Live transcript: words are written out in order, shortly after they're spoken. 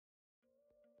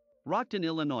Rockton,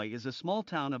 Illinois is a small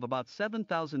town of about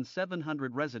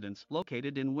 7,700 residents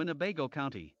located in Winnebago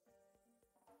County.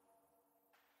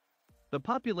 The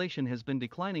population has been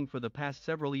declining for the past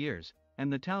several years,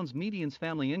 and the town's median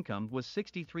family income was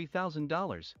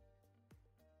 $63,000.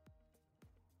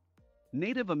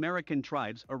 Native American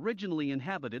tribes originally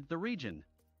inhabited the region.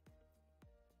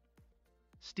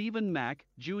 Stephen Mack,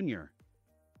 Jr.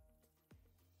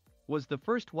 was the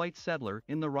first white settler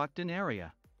in the Rockton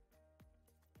area.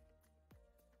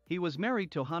 He was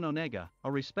married to Hononegah,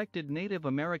 a respected Native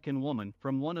American woman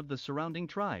from one of the surrounding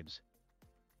tribes.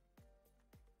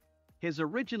 His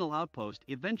original outpost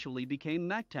eventually became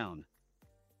Macktown.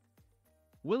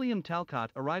 William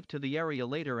Talcott arrived to the area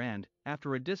later and,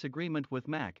 after a disagreement with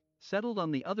Mack, settled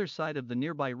on the other side of the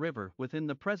nearby river within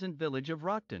the present village of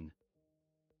Rockton.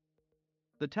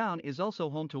 The town is also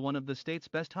home to one of the state's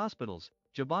best hospitals.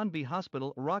 Javon B.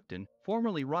 Hospital. Rockton,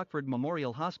 formerly Rockford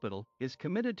Memorial Hospital, is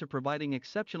committed to providing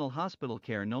exceptional hospital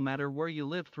care no matter where you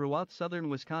live throughout southern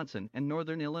Wisconsin and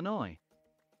northern Illinois.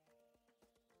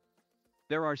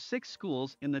 There are 6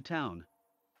 schools in the town.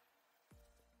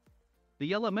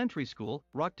 The elementary school,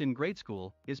 Rockton Grade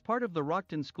School, is part of the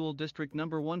Rockton School District No.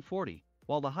 140,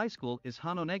 while the high school is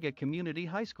Hononegah Community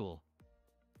High School.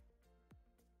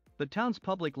 The town's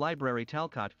public library,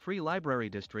 Talcott Free Library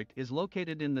District, is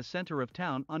located in the center of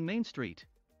town on Main Street.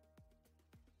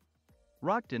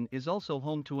 Rockton is also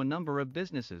home to a number of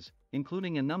businesses,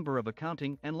 including a number of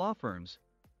accounting and law firms.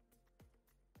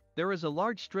 There is a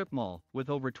large strip mall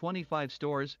with over 25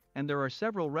 stores, and there are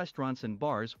several restaurants and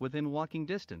bars within walking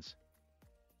distance.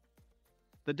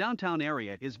 The downtown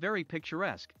area is very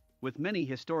picturesque, with many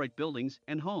historic buildings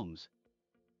and homes.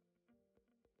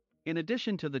 In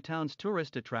addition to the town's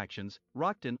tourist attractions,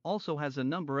 Rockton also has a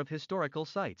number of historical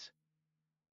sites.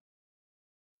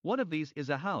 One of these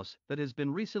is a house that has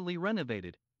been recently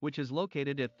renovated, which is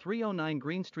located at 309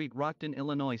 Green Street, Rockton,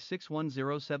 Illinois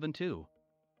 61072.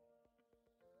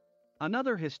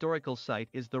 Another historical site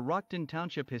is the Rockton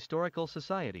Township Historical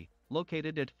Society,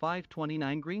 located at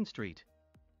 529 Green Street.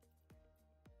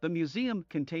 The museum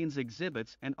contains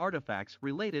exhibits and artifacts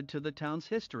related to the town's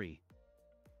history.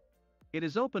 It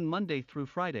is open Monday through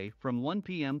Friday from 1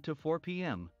 p.m. to 4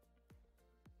 p.m.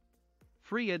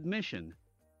 Free admission.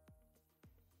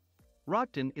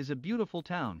 Rockton is a beautiful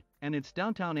town, and its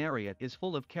downtown area is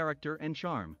full of character and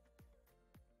charm.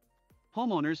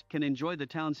 Homeowners can enjoy the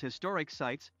town's historic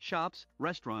sites, shops,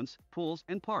 restaurants, pools,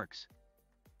 and parks.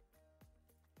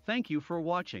 Thank you for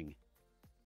watching.